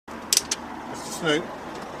afternoon.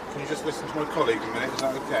 Can you just listen to my colleague a minute? Is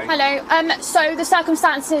that okay? Hello. So the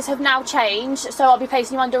circumstances have now changed, so I'll be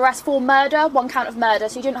placing you under arrest for murder, 1 count of murder.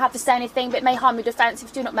 So you don't have to say anything, but it may harm your defence if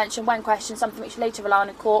you do not mention when questioned something which you later rely on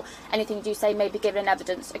in court. Anything you do say may be given in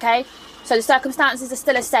evidence, okay? So the circumstances are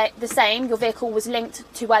still the same. Your vehicle was linked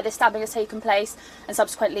to where the stabbing has taken place, and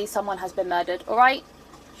subsequently someone has been murdered, alright?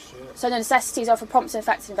 So the necessities are for prompt and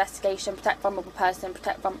effective investigation, protect vulnerable person, and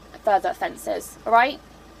protect from further offences, alright?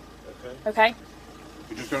 Okay.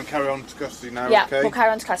 You're just going to carry on to custody now, yeah, okay? We'll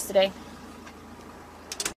carry on to custody.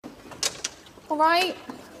 Alright.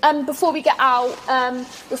 Before we get out,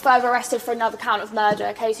 you're further arrested for another count of murder,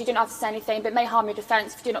 okay? So you don't have to say anything, but it may harm your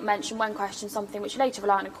defence if you do not mention when questioned something which you later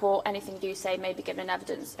rely on in court. Anything you do say may be given in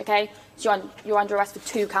evidence, okay? So you're under arrest for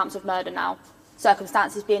 2 counts of murder now.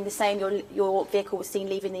 Circumstances being the same, your vehicle was seen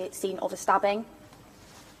leaving the scene of a stabbing,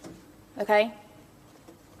 okay?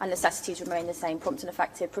 And necessities remain the same, prompt and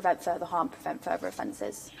effective, prevent further harm, prevent further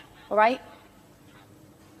offences. All right?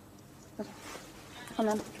 Okay. Come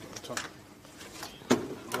on.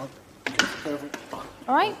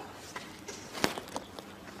 All right?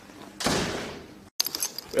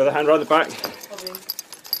 The other hand right at the back.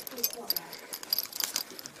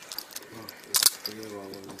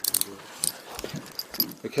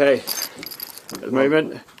 Okay. At the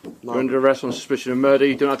moment, you're under arrest on suspicion of murder.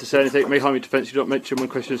 You don't have to say anything. It may harm your defence. You don't mention one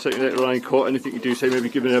question something later on in court. Anything you do say may be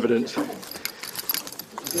given evidence.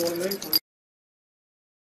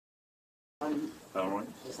 Alright.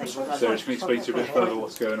 So I just need to explain to you a bit further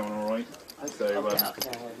what's going on, alright? So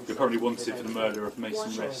you're probably wanted for the murder of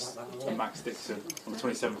Mason Rist and Max Dixon on the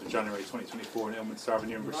 27th of January 2024 in Ilminster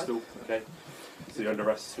Avenue in Bristol, okay? So you're under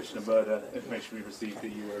arrest on suspicion of murder. Information we received that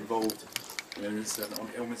you were involved in an incident on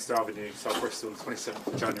Ilminster Avenue, South Bristol, on the 27th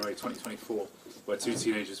of January 2024, where 2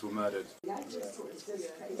 teenagers were murdered.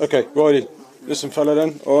 Okay, righty. Listen, fella,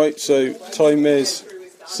 then. Alright, so time is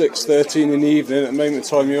 6:13 in the evening. At the moment in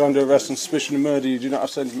time, you're under arrest on suspicion of murder. You do not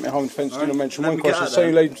have to say harm defence. Do not mention one question. Say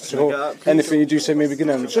you later to court. Anything you do say may be given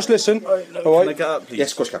evidence. Just listen. Alright?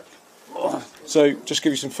 Yes, of course, Cap. So, just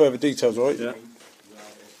give you some further details, alright? Yeah.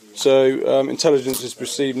 So, intelligence is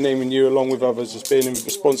received naming you, along with others, as being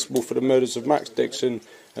responsible for the murders of Max Dixon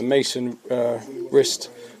and Mason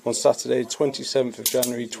Rist on Saturday, 27th of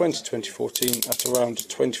January 2014 at around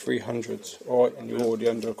 2300. Alright, and you're already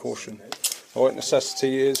under a caution. Alright,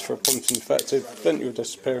 necessity is for a prompt and effective, prevent your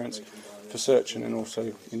disappearance, for searching, and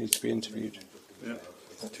also you need to be interviewed. Yeah.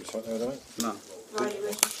 Not too tight there, though? No.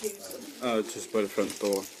 Oh, just by the front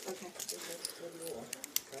door. Okay.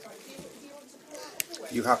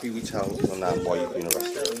 You happy we tell on that why you've been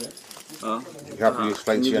arrested? You happy we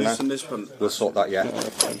explain to you now? We'll sort that, yeah?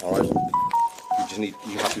 Alright. You just need,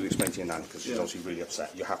 you happy to explain to your nan because she's obviously really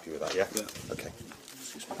upset. You're happy with that, yeah? Yeah. Okay.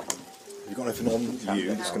 Have you got anything on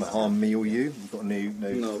you that's going to harm me or you? You've got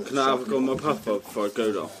no. Can I have got my puff bar before I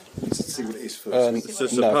go though? Let's see what it is first. It's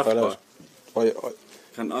just a puff bar.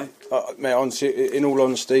 Can't I? Mate, honestly, in all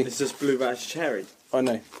honesty, it's just blue badge cherry. I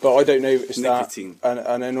know, but I don't know if it's nicotine. That.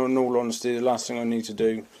 And in all honesty, the last thing I need to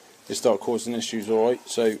do is start causing issues. All right,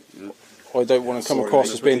 so. I don't want to come across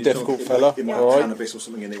as being a difficult fella, alright? Cannabis or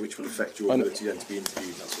something in there which would affect your ability then to be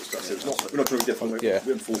interviewed, that sort of stuff. So it's not, we're not trying to be different,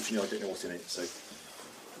 unfortunately I don't know what's in it, so